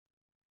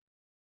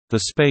The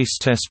Space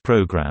Test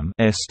Program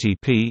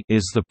 (STP)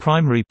 is the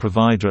primary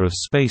provider of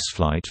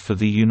spaceflight for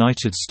the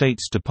United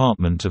States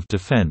Department of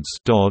Defense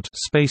 (DoD)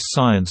 space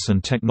science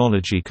and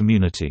technology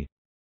community.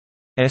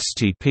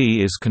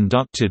 STP is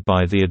conducted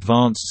by the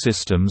Advanced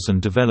Systems and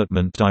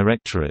Development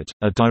Directorate,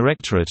 a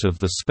directorate of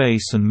the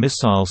Space and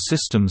Missile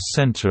Systems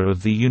Center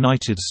of the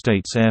United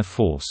States Air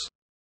Force.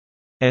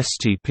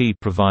 STP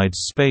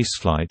provides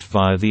spaceflight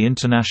via the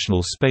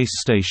International Space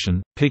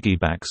Station,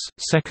 piggybacks,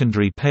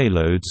 secondary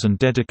payloads and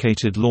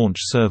dedicated launch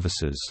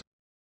services.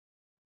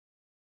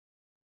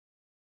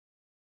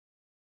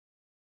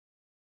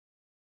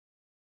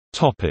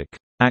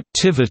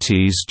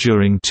 Activities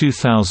during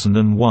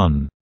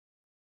 2001.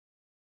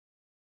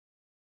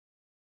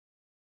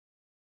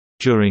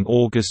 During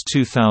August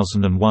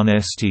 2001,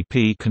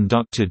 STP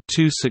conducted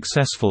two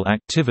successful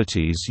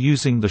activities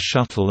using the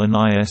shuttle and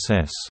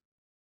ISS.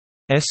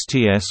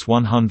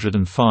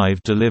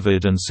 STS-105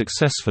 delivered and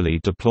successfully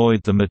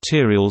deployed the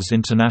Materials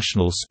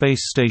International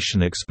Space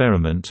Station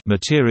Experiment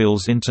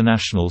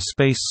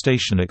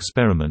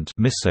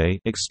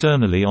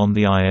externally on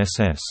the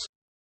ISS.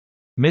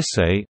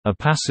 MISSE, a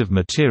passive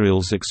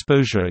materials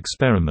exposure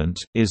experiment,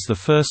 is the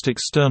first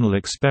external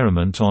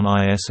experiment on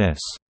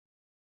ISS.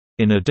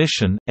 In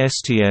addition,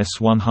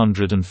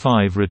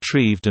 STS-105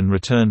 retrieved and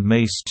returned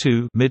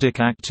MACE-2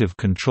 (MIDIC Active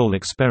Control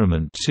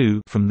Experiment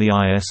 2) from the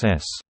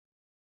ISS.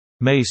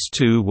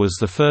 MACE-2 was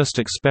the first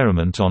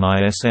experiment on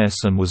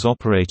ISS and was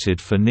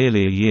operated for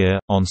nearly a year.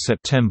 On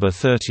September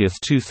 30,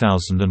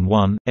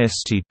 2001,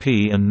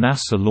 STP and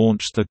NASA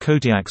launched the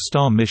Kodiak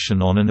Star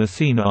mission on an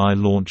Athena I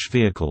launch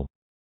vehicle.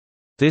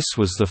 This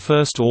was the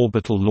first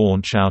orbital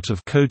launch out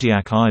of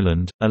Kodiak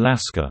Island,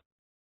 Alaska.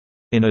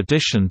 In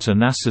addition to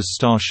NASA's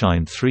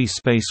Starshine 3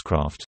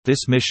 spacecraft,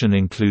 this mission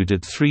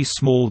included 3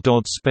 small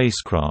DoD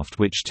spacecraft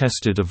which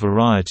tested a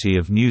variety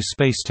of new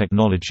space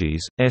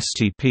technologies.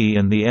 STP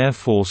and the Air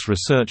Force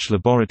Research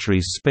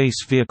Laboratory's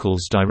Space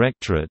Vehicles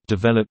Directorate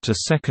developed a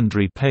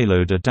secondary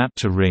payload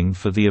adapter ring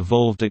for the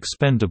Evolved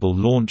Expendable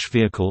Launch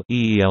Vehicle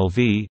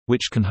 (EELV),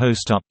 which can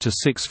host up to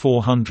 6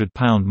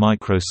 400-pound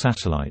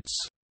microsatellites.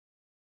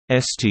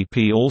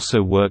 STP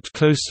also worked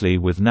closely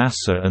with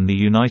NASA and the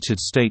United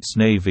States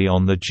Navy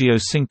on the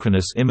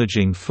Geosynchronous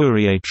Imaging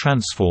Fourier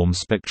Transform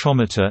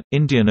Spectrometer,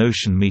 Indian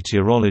Ocean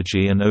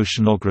Meteorology and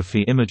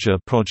Oceanography Imager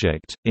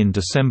project. In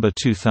December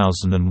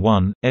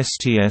 2001,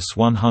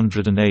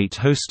 STS-108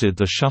 hosted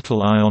the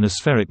Shuttle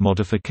Ionospheric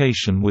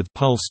Modification with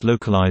Pulsed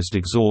Localized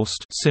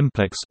Exhaust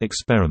 (Simplex)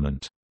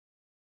 experiment.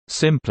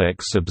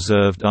 Simplex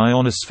observed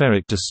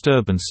ionospheric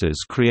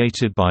disturbances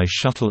created by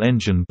shuttle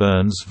engine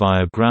burns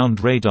via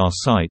ground radar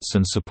sites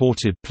and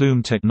supported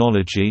plume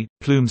technology,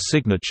 plume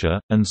signature,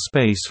 and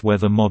space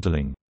weather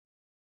modeling.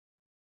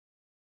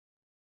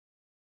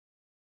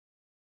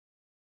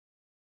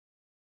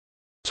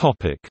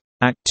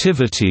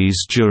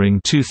 Activities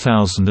during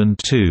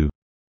 2002.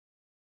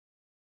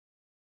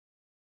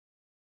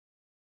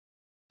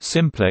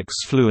 Simplex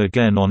flew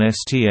again on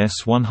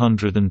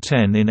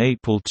STS-110 in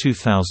April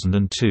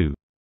 2002.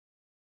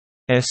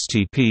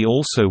 STP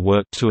also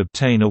worked to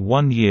obtain a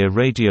 1-year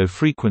radio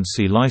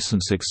frequency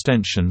license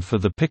extension for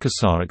the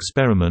Picasar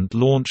experiment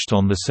launched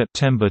on the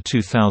September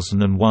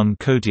 2001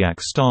 Kodiak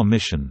Star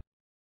mission.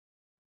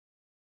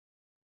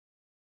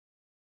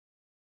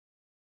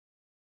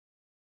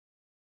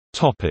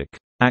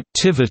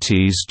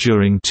 Activities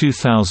during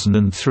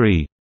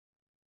 2003.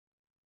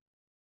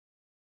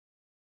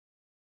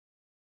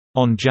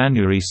 On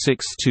January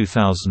 6,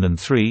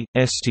 2003,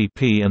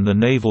 STP and the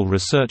Naval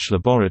Research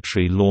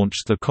Laboratory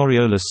launched the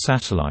Coriolis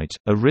satellite,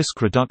 a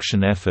risk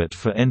reduction effort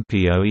for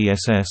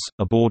NPOESS,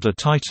 aboard a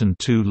Titan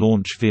II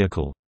launch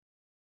vehicle.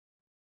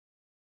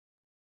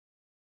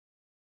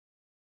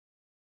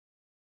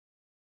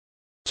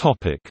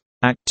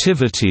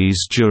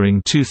 Activities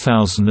during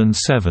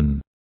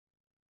 2007.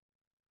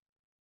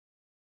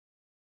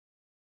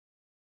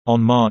 On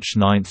March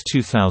 9,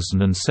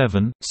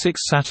 2007,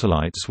 6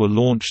 satellites were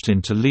launched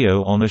into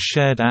LEO on a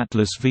shared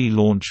Atlas V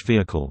launch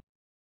vehicle.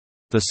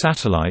 The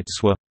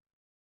satellites were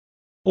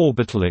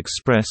Orbital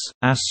Express,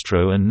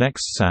 Astro and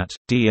NextSat,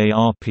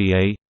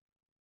 DARPA,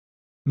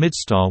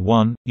 Midstar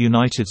 1,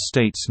 United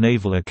States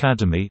Naval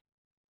Academy,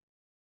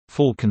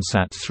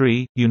 FalconSat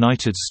 3,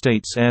 United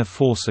States Air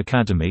Force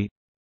Academy,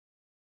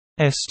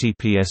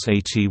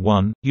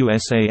 STP-SAT-1,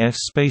 USAF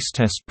Space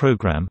Test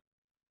Program,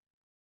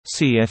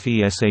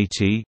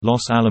 CFESAT,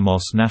 Los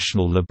Alamos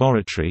National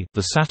Laboratory.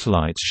 The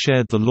satellites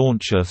shared the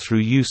launcher through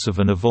use of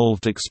an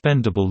Evolved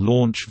Expendable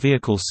Launch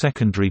Vehicle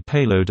Secondary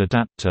Payload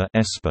Adapter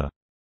 (ESPA).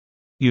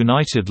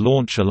 United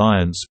Launch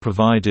Alliance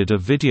provided a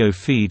video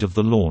feed of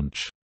the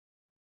launch.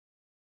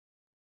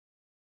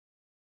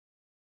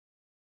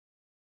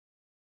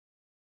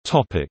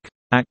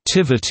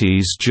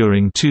 Activities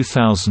during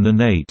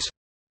 2008.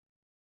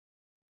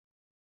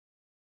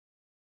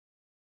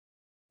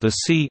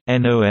 The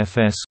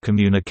CNOFS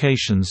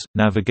Communications,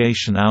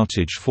 Navigation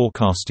Outage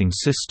Forecasting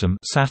System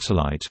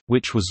satellite,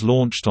 which was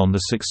launched on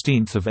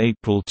 16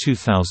 April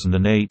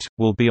 2008,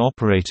 will be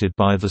operated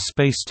by the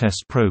Space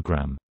Test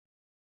Program.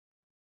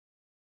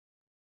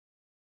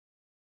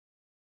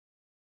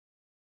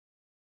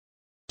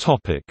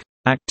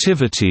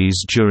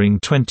 Activities during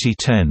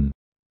 2010.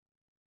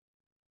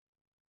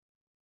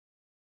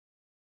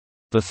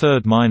 The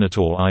third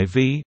Minotaur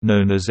IV,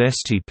 known as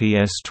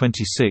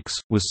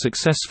STP-S26, was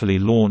successfully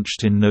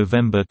launched in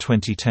November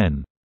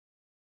 2010.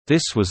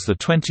 This was the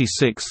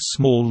 26th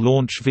small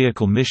launch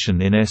vehicle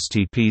mission in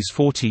STP's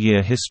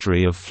 40-year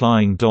history of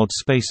flying DoD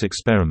space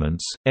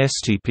experiments.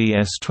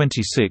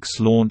 STP-S26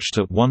 launched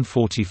at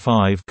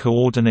 1:45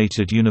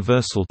 Coordinated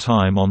Universal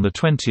Time on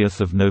 20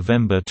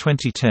 November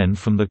 2010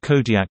 from the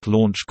Kodiak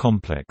Launch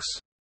Complex.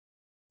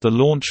 The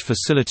launch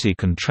facility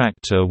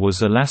contractor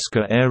was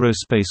Alaska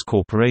Aerospace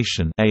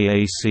Corporation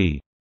 (AAC).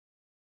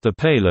 The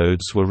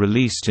payloads were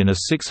released in a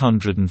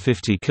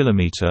 650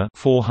 km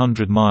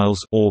 (400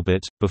 miles)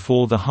 orbit,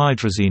 before the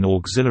Hydrazine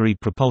Auxiliary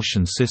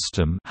Propulsion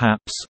System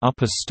 (HAPS)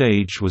 upper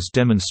stage was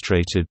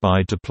demonstrated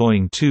by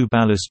deploying two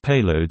ballast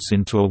payloads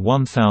into a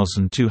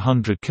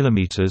 1,200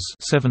 km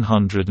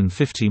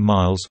 (750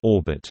 miles)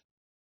 orbit.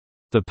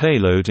 The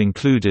payload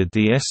included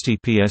the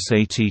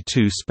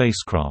STP-S-AT-2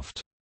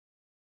 spacecraft.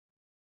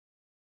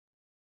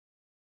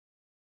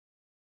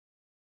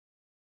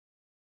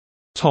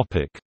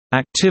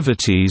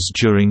 Activities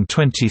during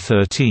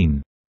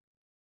 2013.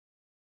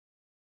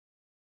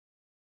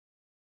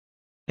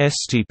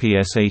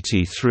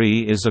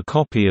 STP-S-AT-3 is a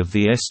copy of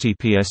the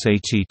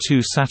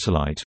STP-S-AT-2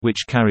 satellite,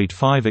 which carried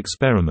 5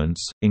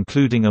 experiments,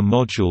 including a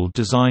module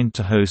designed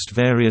to host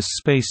various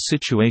space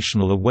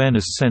situational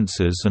awareness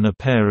sensors and a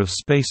pair of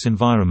space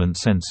environment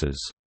sensors.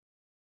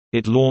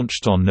 It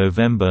launched on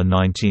November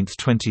 19,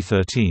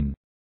 2013.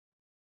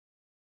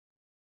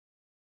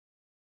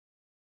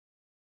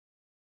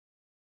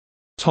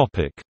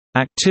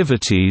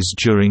 Activities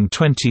during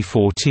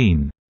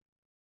 2014.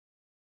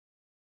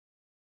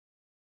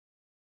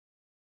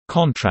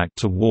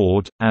 Contract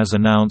award. As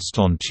announced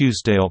on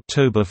Tuesday,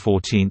 October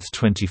 14,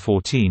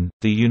 2014,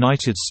 the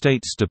United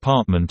States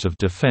Department of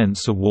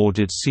Defense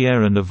awarded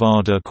Sierra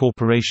Nevada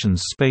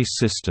Corporation's Space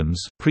Systems,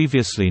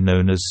 previously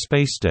known as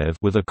SpaceDev,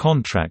 with a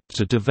contract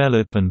to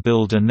develop and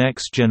build a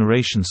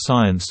next-generation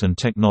science and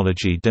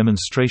technology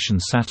demonstration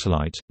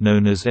satellite,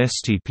 known as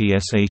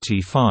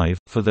STP-S-AT-5,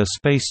 for their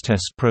Space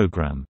Test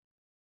Program.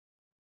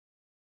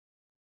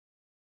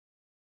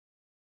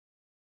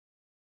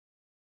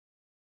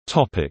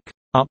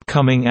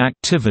 Upcoming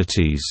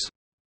activities.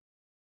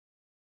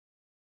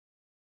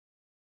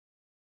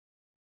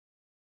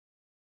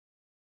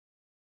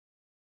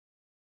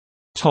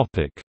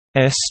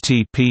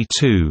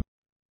 STP-2.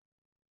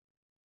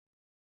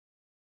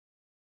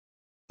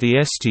 The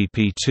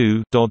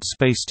STP-2 DoD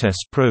Space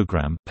Test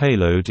Program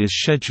payload is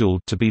scheduled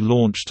to be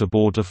launched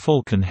aboard a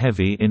Falcon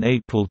Heavy in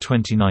April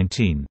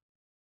 2019.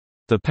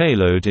 The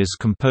payload is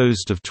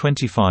composed of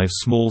 25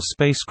 small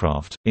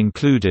spacecraft.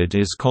 Included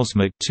is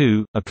Cosmic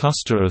 2, a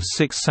cluster of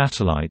 6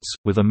 satellites,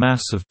 with a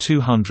mass of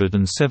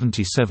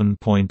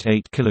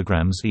 277.8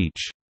 kg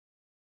each.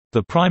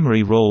 The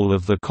primary role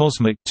of the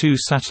Cosmic 2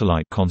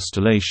 satellite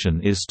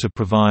constellation is to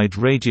provide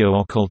radio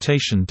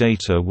occultation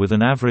data with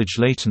an average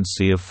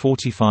latency of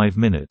 45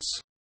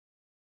 minutes.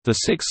 The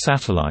 6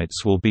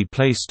 satellites will be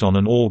placed on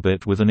an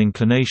orbit with an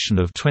inclination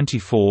of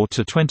 24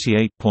 to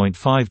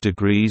 28.5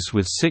 degrees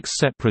with 6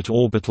 separate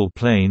orbital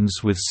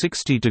planes with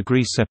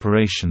 60-degree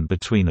separation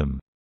between them.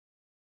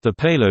 The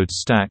payload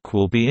stack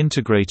will be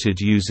integrated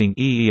using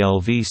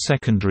EELV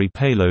secondary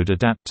payload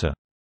adapter.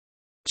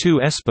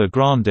 2 ESPA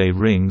Grande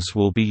rings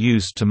will be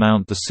used to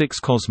mount the 6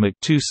 Cosmic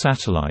 2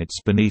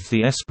 satellites beneath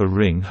the ESPA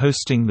ring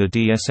hosting the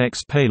DSX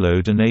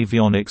payload and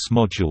avionics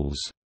modules.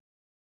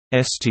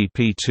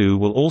 STP-2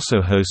 will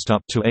also host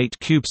up to 8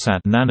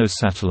 CubeSat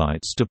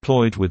nanosatellites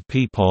deployed with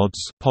P-pods,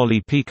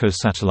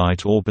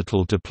 poly-picosatellite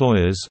orbital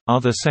deployers.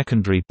 Other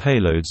secondary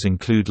payloads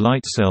include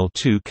LightSail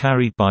 2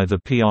 carried by the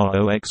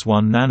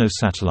PROX-1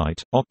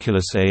 nanosatellite,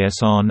 Oculus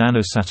ASR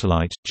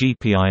nanosatellite,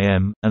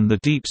 GPIM, and the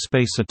Deep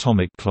Space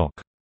Atomic Clock.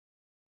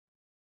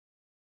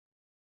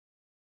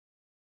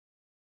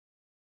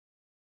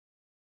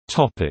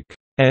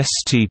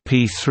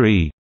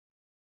 STP-3.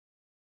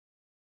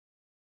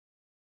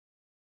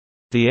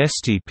 The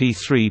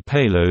STP-3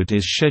 payload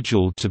is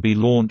scheduled to be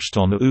launched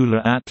on the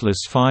ULA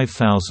Atlas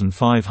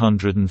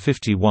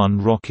 5551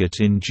 rocket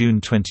in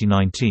June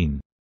 2019.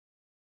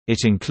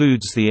 It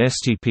includes the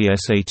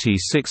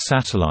STP-S-AT-6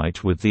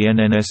 satellite with the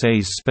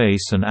NNSA's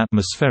Space and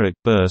Atmospheric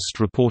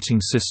Burst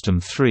Reporting System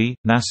 3,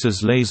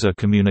 NASA's Laser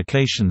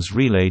Communications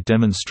Relay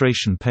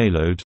Demonstration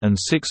Payload, and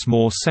 6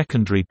 more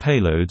secondary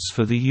payloads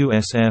for the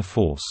U.S. Air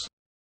Force.